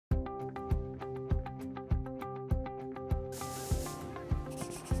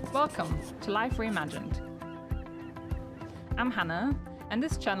Welcome to Life Reimagined. I'm Hannah, and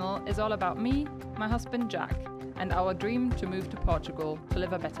this channel is all about me, my husband Jack, and our dream to move to Portugal to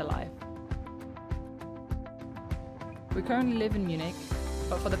live a better life. We currently live in Munich,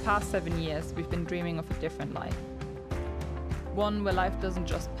 but for the past 7 years we've been dreaming of a different life. One where life doesn't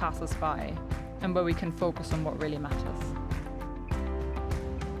just pass us by, and where we can focus on what really matters.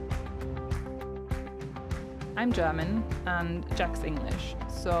 I'm German and Jack's English,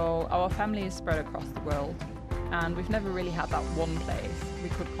 so our family is spread across the world, and we've never really had that one place we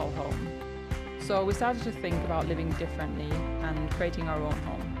could call home. So we started to think about living differently and creating our own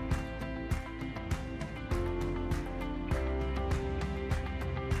home.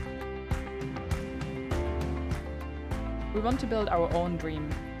 We want to build our own dream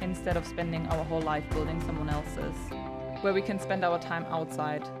instead of spending our whole life building someone else's, where we can spend our time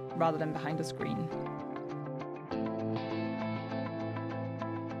outside rather than behind a screen.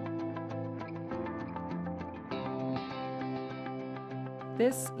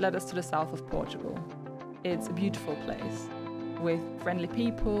 This led us to the south of Portugal. It's a beautiful place, with friendly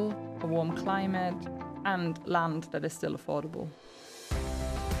people, a warm climate, and land that is still affordable.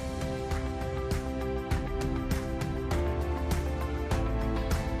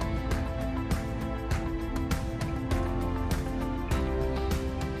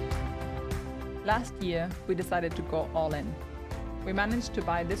 Last year, we decided to go all in. We managed to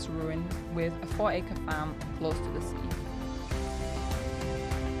buy this ruin with a 4-acre farm close to the sea.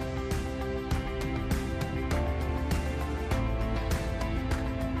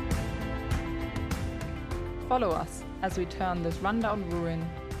 Follow us as we turn this rundown ruin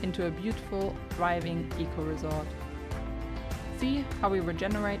into a beautiful, thriving eco-resort. See how we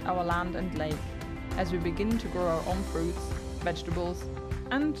regenerate our land and lake as we begin to grow our own fruits, vegetables,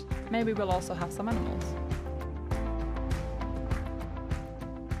 and maybe we'll also have some animals.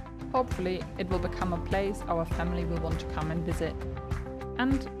 Hopefully, it will become a place our family will want to come and visit,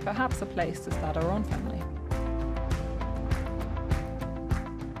 and perhaps a place to start our own family.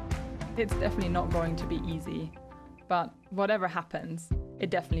 It's definitely not going to be easy, but whatever happens, it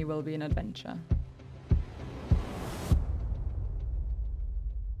definitely will be an adventure.